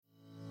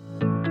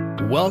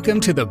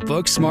Welcome to the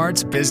Book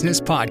Smarts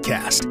Business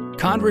Podcast.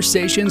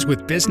 Conversations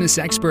with business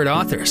expert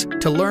authors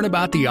to learn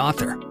about the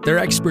author, their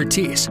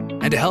expertise,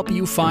 and to help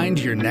you find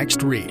your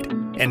next read.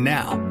 And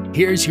now,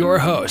 here's your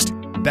host,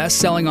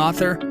 best-selling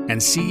author and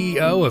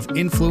CEO of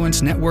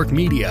Influence Network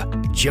Media,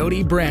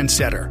 Jody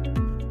Brandsetter.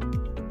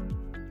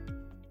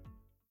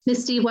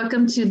 Misty,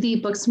 welcome to the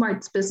Book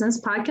Smarts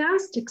Business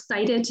Podcast.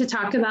 Excited to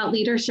talk about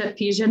Leadership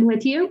Fusion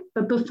with you.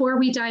 But before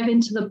we dive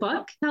into the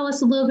book, tell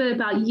us a little bit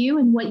about you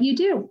and what you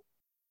do.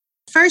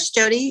 First,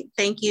 Jody,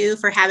 thank you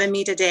for having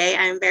me today.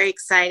 I'm very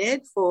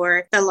excited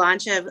for the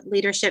launch of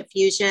Leadership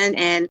Fusion,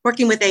 and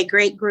working with a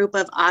great group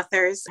of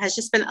authors has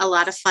just been a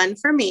lot of fun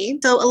for me.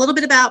 So a little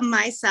bit about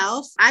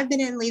myself. I've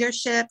been in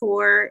leadership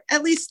for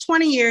at least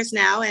 20 years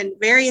now in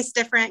various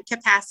different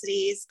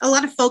capacities, a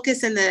lot of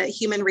focus in the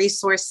human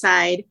resource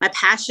side. My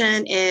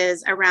passion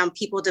is around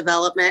people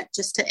development,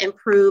 just to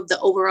improve the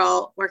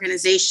overall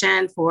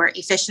organization for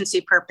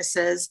efficiency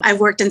purposes. I've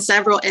worked in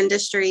several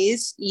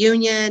industries,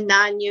 union,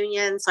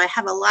 non-union, so I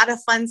have a lot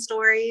of fun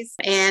stories.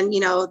 And,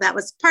 that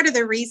was part of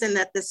the reason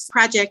that this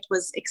project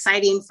was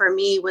exciting for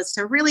me, was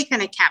to really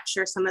kind of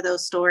capture some of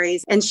those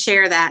stories and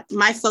share that.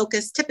 My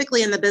focus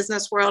typically in the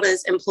business world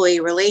is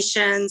employee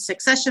relations,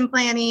 succession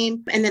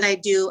planning, and then I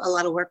do a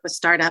lot of work with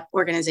startup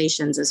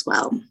organizations as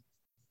well.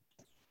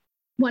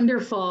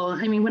 Wonderful.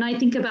 I mean, when I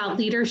think about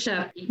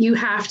leadership, you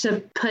have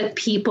to put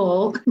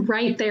people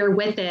right there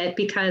with it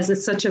because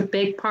it's such a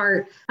big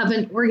part of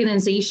an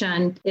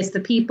organization. It's the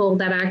people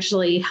that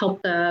actually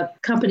help the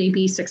company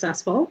be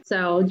successful.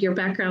 So your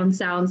background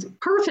sounds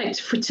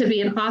perfect to be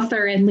an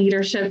author in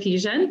Leadership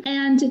Fusion.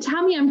 And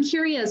tell me, I'm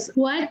curious,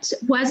 what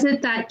was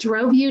it that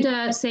drove you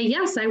to say,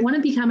 yes, I want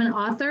to become an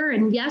author,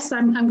 and yes,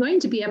 I'm going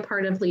to be a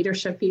part of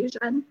Leadership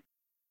Fusion?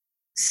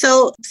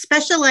 So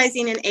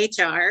specializing in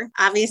HR,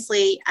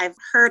 obviously, I've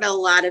heard a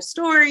lot of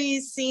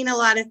stories, seen a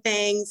lot of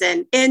things,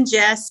 and in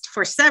jest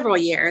for several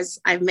years,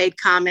 I've made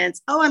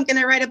comments, I'm going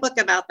to write a book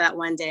about that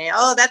one day.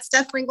 That's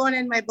definitely going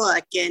in my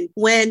book. And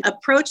when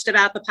approached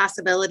about the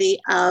possibility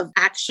of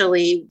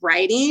actually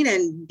writing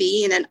and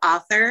being an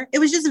author, it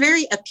was just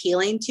very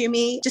appealing to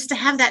me just to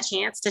have that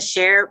chance to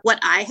share what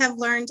I have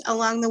learned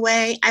along the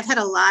way. I've had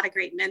a lot of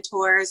great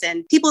mentors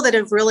and people that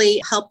have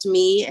really helped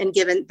me and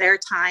given their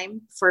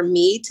time for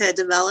me to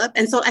develop.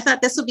 And so I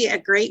thought this would be a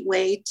great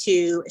way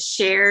to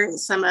share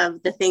some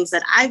of the things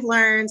that I've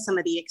learned, some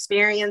of the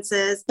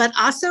experiences, but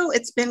also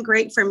it's been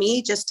great for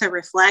me just to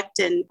reflect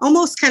and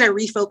almost kind of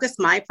refocus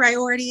my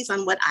priorities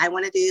on what I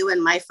want to do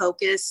and my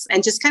focus,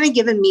 and just kind of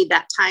giving me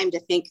that time to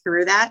think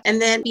through that.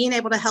 And then being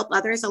able to help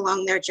others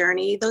along their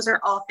journey. Those are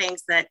all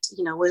things that,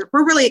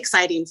 were really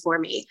exciting for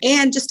me.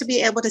 And just to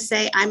be able to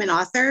say I'm an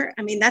author,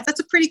 I mean, that's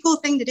a pretty cool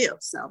thing to do.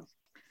 So.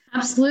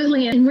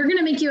 Absolutely. And we're going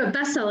to make you a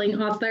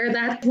best-selling author.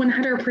 That's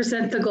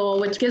 100% the goal,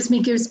 which gives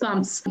me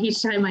goosebumps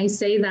each time I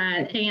say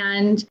that.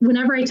 And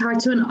whenever I talk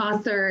to an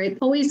author, it's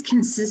always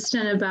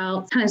consistent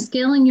about kind of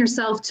scaling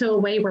yourself to a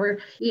way where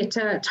you get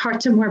to talk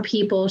to more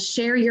people,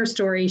 share your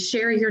story,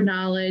 share your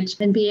knowledge,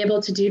 and be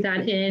able to do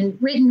that in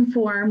written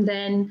form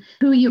than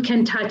who you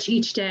can touch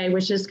each day,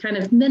 which is kind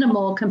of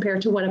minimal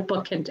compared to what a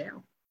book can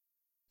do.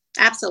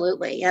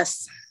 Absolutely.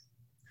 Yes.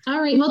 All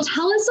right. Well,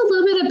 tell us a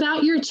little bit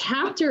about your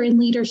chapter in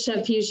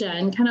Leadership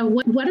Fusion. Kind of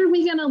what are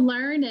we going to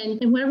learn and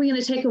what are we going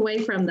to take away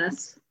from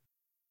this?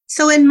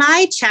 So in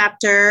my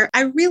chapter,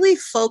 I really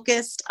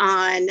focused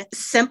on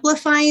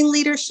simplifying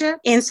leadership.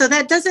 And so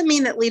that doesn't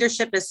mean that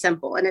leadership is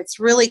simple, and it's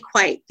really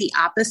quite the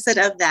opposite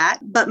of that.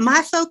 But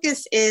my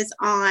focus is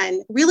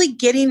on really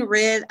getting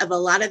rid of a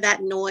lot of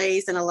that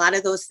noise and a lot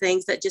of those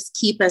things that just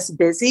keep us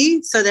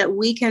busy so that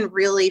we can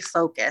really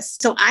focus.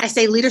 So I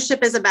say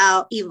leadership is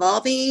about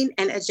evolving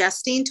and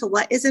adjusting to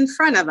what is in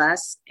front of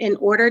us in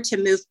order to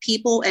move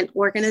people and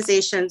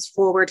organizations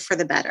forward for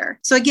the better.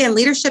 So again,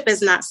 leadership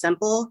is not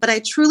simple, but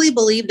I truly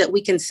believe that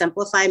we can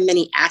simplify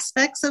many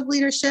aspects of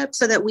leadership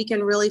so that we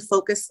can really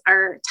focus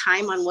our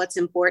time on what's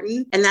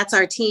important. And that's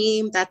our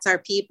team, that's our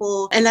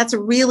people, and that's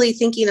really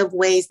thinking of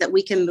ways that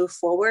we can move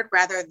forward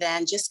rather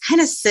than just kind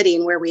of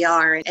sitting where we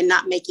are and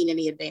not making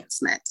any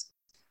advancement.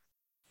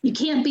 You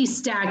can't be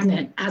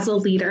stagnant as a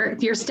leader.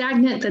 If you're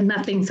stagnant, then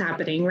nothing's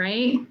happening,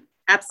 right?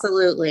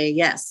 Absolutely,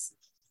 yes.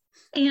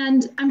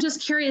 And I'm just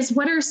curious,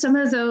 what are some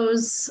of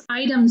those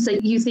items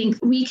that you think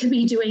we could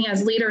be doing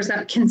as leaders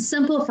that can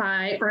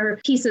simplify or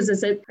pieces?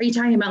 Are you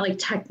talking about like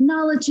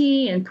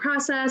technology and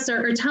process,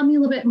 or tell me a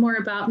little bit more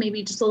about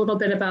maybe just a little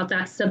bit about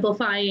that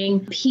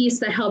simplifying piece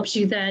that helps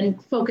you then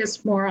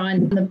focus more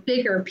on the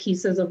bigger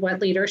pieces of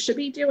what leaders should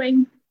be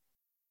doing?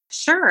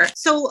 Sure.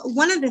 So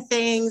one of the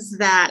things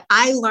that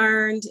I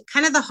learned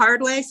kind of the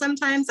hard way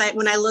sometimes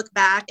when I look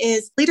back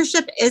is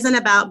leadership isn't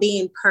about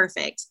being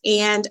perfect.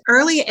 And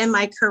early in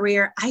my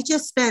career, I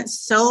just spent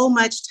so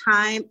much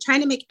time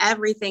trying to make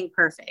everything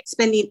perfect,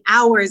 spending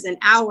hours and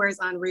hours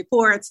on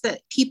reports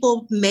that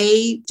people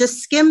may just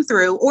skim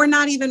through or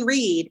not even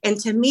read. And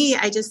to me,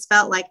 I just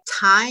felt like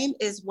time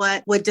is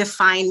what would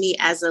define me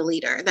as a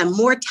leader. The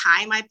more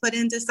time I put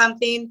into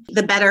something,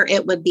 the better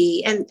it would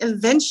be. And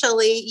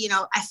eventually,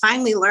 I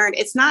finally learned learned,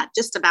 it's not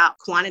just about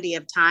quantity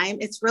of time.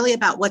 It's really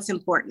about what's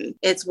important.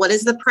 It's what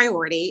is the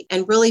priority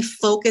and really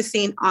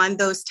focusing on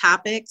those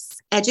topics,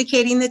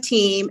 educating the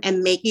team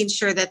and making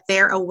sure that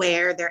they're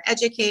aware, they're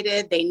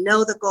educated, they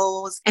know the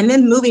goals, and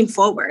then moving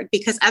forward,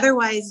 because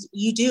otherwise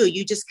you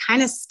just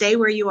kind of stay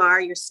where you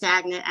are. You're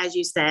stagnant, as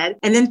you said,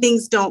 and then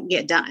things don't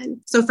get done.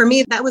 So for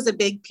me, that was a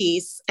big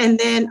piece. And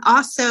then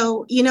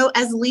also,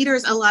 as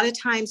leaders, a lot of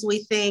times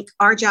we think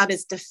our job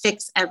is to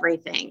fix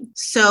everything.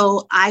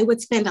 So I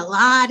would spend a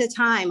lot of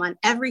time on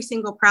every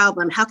single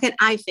problem. How can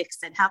I fix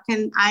it? How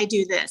can I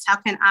do this? How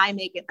can I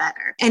make it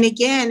better? And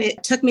again,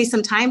 it took me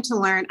some time to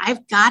learn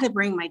I've got to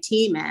bring my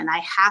team in.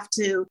 I have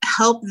to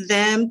help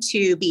them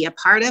to be a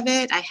part of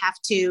it. I have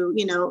to,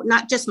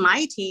 not just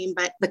my team,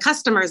 but the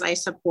customers I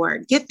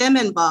support, get them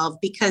involved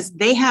because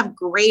they have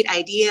great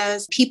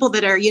ideas. People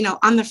that are,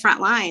 on the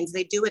front lines,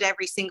 they do it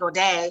every single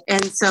day.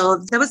 And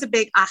so that was a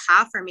big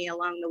aha for me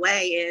along the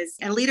way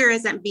and leader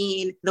isn't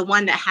being the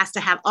one that has to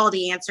have all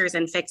the answers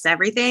and fix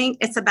everything.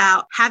 It's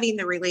about having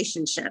the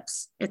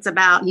relationships. It's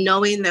about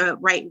knowing the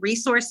right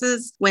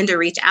resources, when to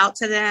reach out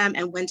to them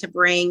and when to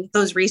bring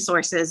those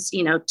resources,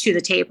 to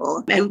the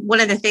table. And one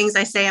of the things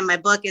I say in my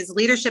book is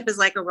leadership is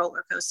like a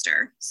roller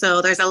coaster.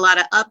 So there's a lot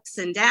of ups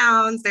and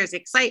downs. There's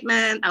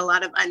excitement, a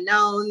lot of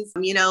unknowns.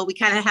 We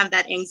kind of have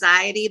that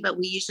anxiety, but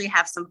we usually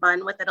have some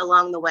fun with it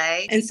along the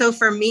way. And so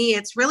for me,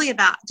 it's really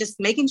about just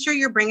making sure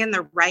you're bringing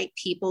the right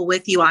people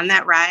with you on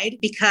that ride,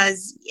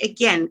 because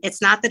again,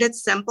 it's not that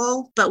it's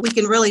simple, but we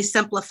can really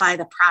simplify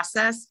the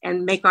process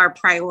and make our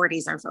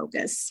priorities our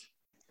focus.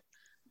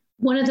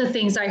 One of the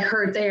things I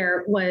heard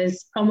there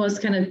was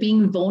almost kind of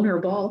being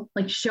vulnerable,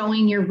 like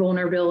showing your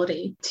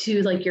vulnerability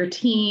to like your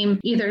team,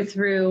 either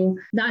through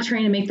not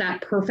trying to make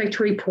that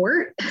perfect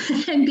report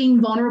and being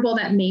vulnerable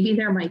that maybe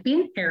there might be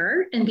an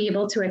error and be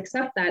able to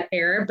accept that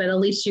error, but at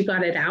least you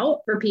got it out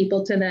for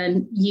people to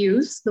then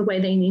use the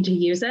way they need to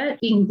use it.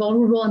 Being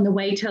vulnerable in the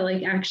way to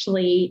like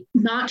actually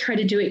not try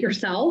to do it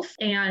yourself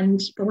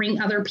and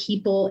bring other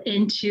people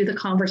into the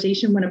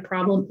conversation when a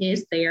problem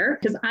is there.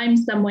 Because I'm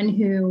someone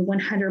who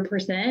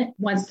 100%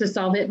 wants to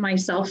solve it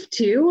myself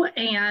too.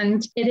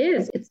 And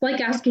it's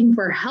like asking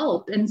for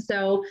help. And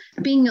so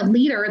being a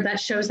leader that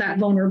shows that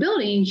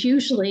vulnerability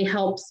usually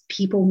helps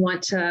people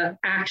want to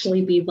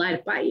actually be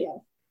led by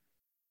you.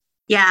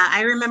 Yeah,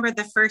 I remember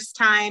the first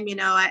time,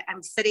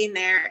 I'm sitting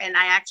there and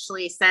I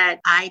actually said,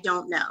 I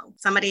don't know.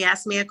 Somebody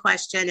asked me a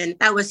question and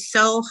that was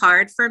so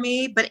hard for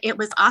me, but it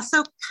was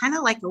also kind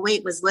of like a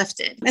weight was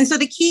lifted. And so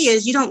the key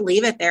is you don't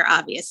leave it there,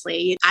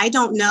 obviously. I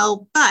don't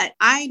know, but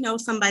I know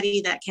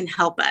somebody that can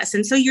help us.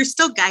 And so you're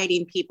still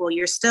guiding people,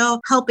 you're still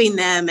helping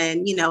them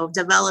and,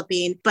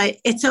 developing, but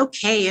it's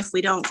okay if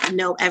we don't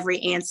know every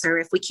answer,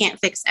 if we can't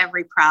fix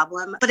every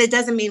problem, but it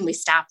doesn't mean we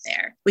stop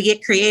there. We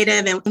get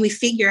creative and we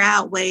figure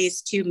out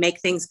ways to make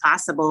things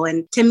possible.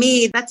 And to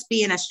me, that's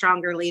being a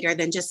stronger leader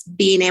than just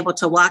being able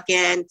to walk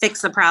in,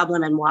 fix the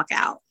problem and walk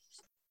out.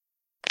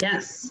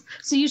 Yes.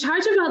 So you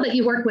talked about that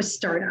you work with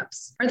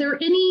startups. Are there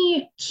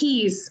any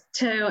keys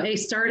to a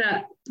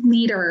startup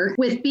leader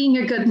with being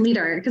a good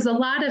leader? Because a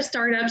lot of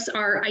startups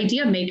are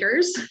idea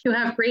makers who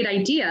have great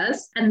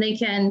ideas and they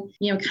can,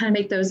 kind of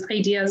make those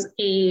ideas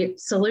a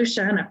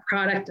solution, a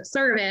product, a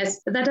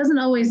service. But that doesn't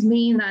always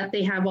mean that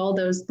they have all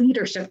those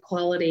leadership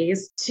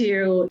qualities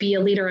to be a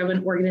leader of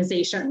an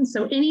organization.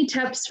 So any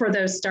tips for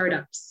those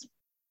startups?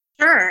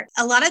 Sure.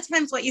 A lot of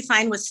times what you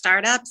find with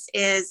startups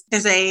is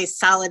there's a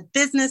solid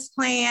business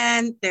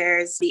plan.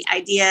 There's the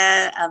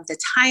idea of the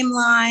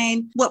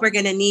timeline, what we're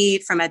going to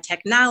need from a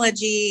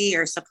technology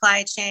or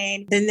supply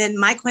chain. And then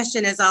my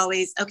question is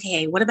always,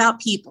 okay, what about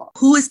people?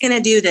 Who is going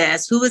to do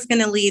this? Who is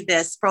going to lead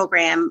this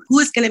program? Who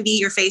is going to be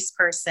your face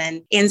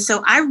person? And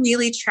so I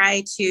really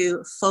try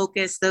to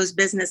focus those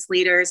business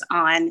leaders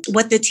on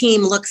what the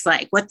team looks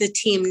like, what the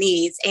team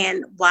needs,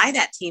 and why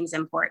that team's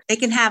important. They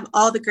can have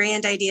all the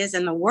grand ideas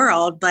in the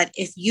world, but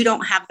if you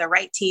don't have the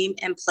right team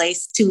in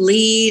place to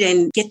lead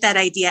and get that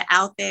idea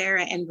out there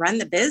and run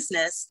the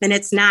business, then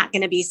it's not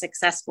going to be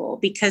successful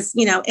because,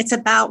 it's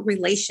about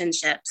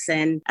relationships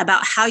and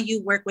about how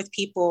you work with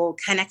people,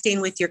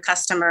 connecting with your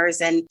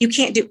customers. And you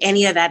can't do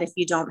any of that if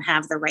you don't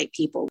have the right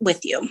people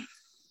with you.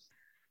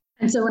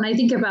 And so when I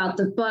think about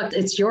the book,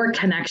 it's your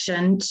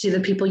connection to the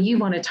people you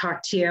want to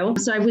talk to.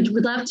 So I would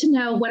love to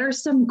know, what are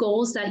some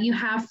goals that you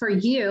have for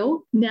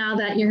you now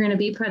that you're going to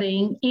be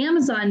putting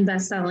Amazon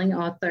bestselling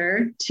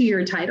author to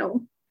your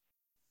title?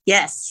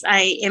 Yes,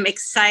 I am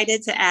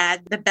excited to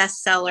add the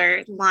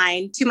bestseller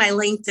line to my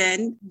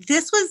LinkedIn.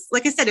 This was,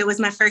 like I said, it was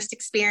my first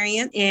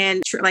experience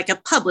in like a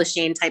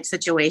publishing type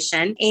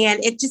situation. And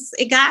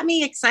it got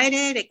me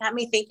excited. It got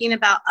me thinking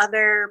about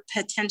other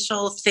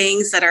potential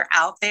things that are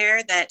out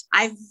there that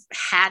I've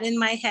had in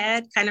my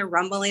head, kind of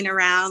rumbling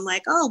around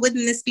like, oh,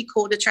 wouldn't this be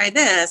cool to try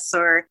this?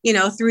 Or,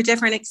 through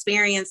different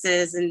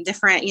experiences and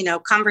different,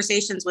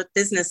 conversations with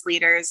business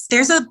leaders,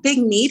 there's a big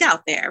need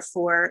out there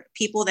for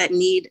people that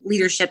need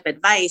leadership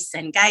advice advice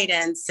and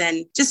guidance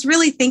and just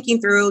really thinking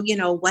through,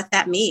 what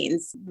that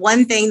means.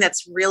 One thing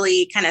that's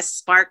really kind of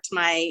sparked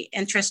my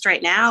interest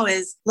right now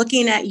is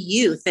looking at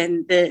youth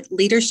and the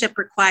leadership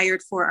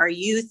required for our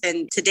youth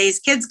and today's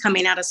kids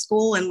coming out of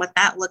school and what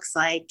that looks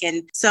like.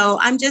 And so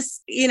I'm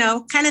just,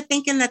 kind of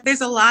thinking that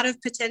there's a lot of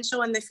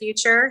potential in the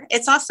future.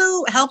 It's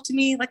also helped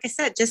me, like I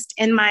said, just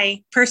in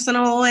my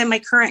personal and my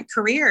current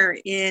career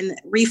in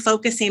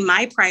refocusing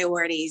my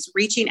priorities,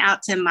 reaching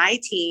out to my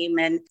team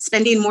and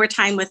spending more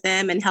time with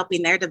them and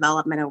helping their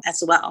development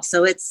as well.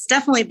 So it's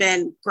definitely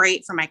been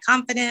great for my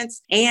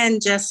confidence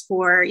and just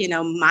for,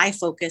 my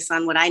focus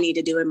on what I need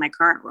to do in my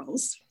current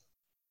roles.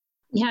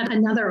 We had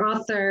another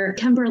author,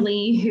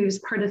 Kimberly, who's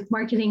part of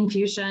Marketing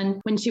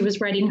Fusion. When she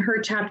was writing her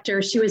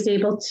chapter, she was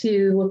able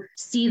to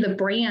see the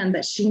brand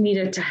that she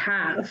needed to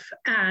have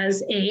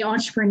as an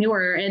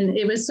entrepreneur. And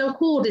it was so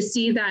cool to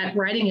see that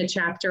writing a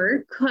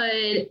chapter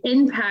could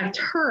impact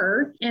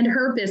her and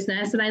her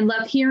business. And I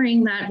love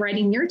hearing that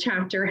writing your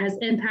chapter has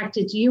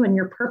impacted you and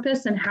your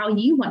purpose and how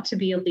you want to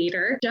be a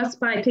leader just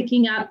by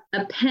picking up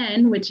a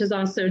pen, which is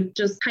also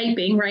just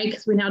typing, right?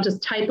 Because we now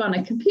just type on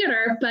a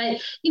computer,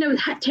 but,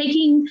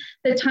 taking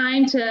the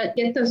time to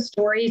get those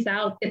stories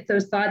out, get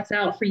those thoughts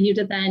out for you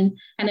to then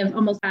kind of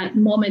almost that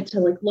moment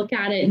to look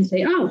at it and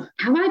say, oh,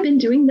 have I been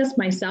doing this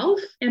myself?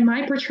 Am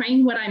I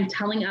portraying what I'm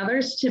telling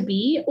others to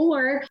be?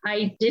 Or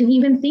I didn't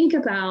even think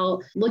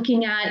about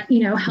looking at,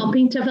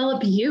 helping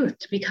develop youth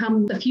to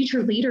become the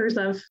future leaders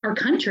of our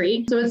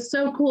country. So it's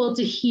so cool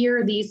to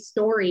hear these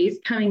stories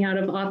coming out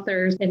of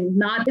authors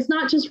and it's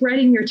not just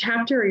writing your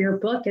chapter or your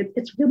book,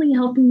 it's really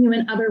helping you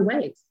in other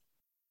ways.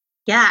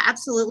 Yeah,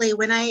 absolutely.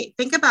 When I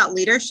think about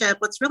leadership,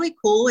 what's really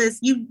cool is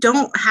you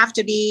don't have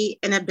to be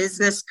in a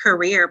business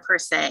career per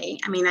se.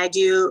 I mean, I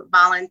do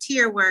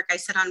volunteer work, I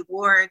sit on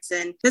boards,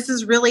 and this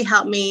has really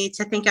helped me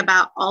to think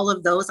about all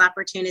of those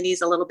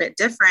opportunities a little bit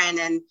different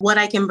and what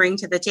I can bring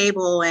to the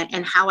table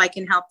and how I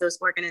can help those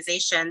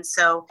organizations.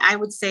 So I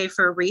would say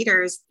for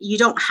readers, you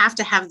don't have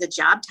to have the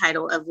job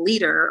title of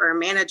leader or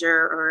manager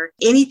or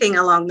anything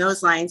along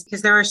those lines,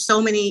 because there are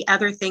so many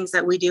other things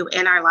that we do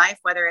in our life,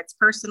 whether it's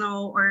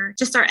personal or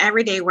just our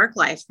everyday work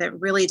life, that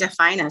really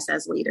define us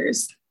as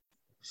leaders.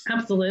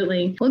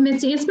 Absolutely. Well,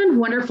 Misty, it's been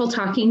wonderful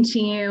talking to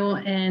you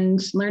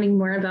and learning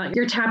more about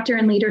your chapter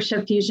in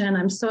Leadership Fusion.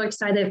 I'm so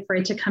excited for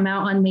it to come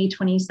out on May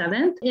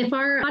 27th. If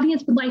our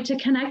audience would like to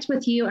connect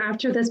with you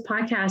after this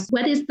podcast,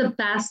 what is the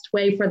best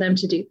way for them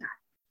to do that?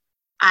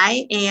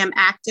 I am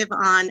active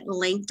on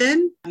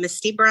LinkedIn,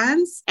 Misty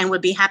Bruns, and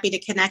would be happy to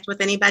connect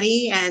with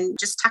anybody and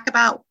just talk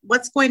about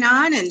what's going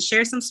on and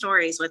share some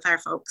stories with our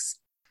folks.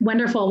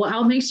 Wonderful. Well,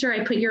 I'll make sure I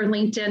put your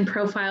LinkedIn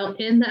profile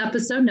in the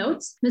episode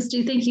notes.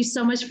 Misty, thank you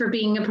so much for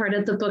being a part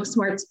of the Book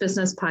Smarts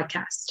Business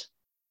Podcast.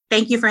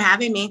 Thank you for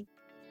having me.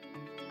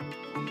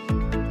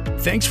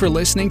 Thanks for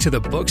listening to the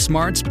Book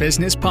Smarts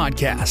Business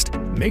Podcast.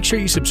 Make sure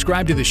you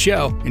subscribe to the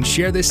show and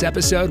share this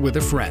episode with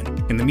a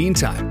friend. In the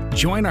meantime,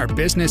 join our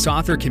business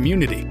author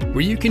community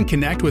where you can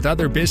connect with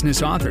other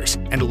business authors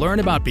and learn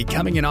about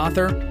becoming an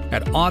author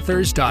at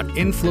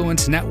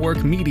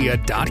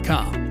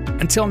authors.influencenetworkmedia.com.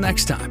 Until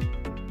next time.